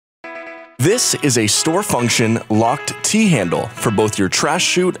This is a store function locked T-handle for both your trash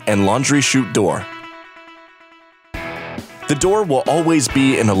chute and laundry chute door. The door will always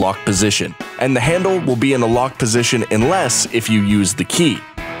be in a locked position, and the handle will be in a locked position unless if you use the key.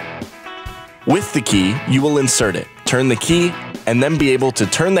 With the key, you will insert it, turn the key, and then be able to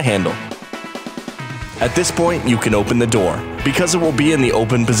turn the handle. At this point, you can open the door, because it will be in the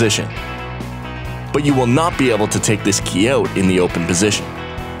open position. But you will not be able to take this key out in the open position.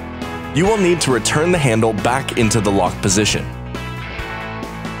 You will need to return the handle back into the locked position.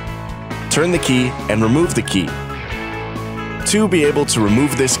 Turn the key and remove the key. To be able to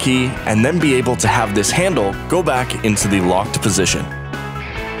remove this key and then be able to have this handle go back into the locked position.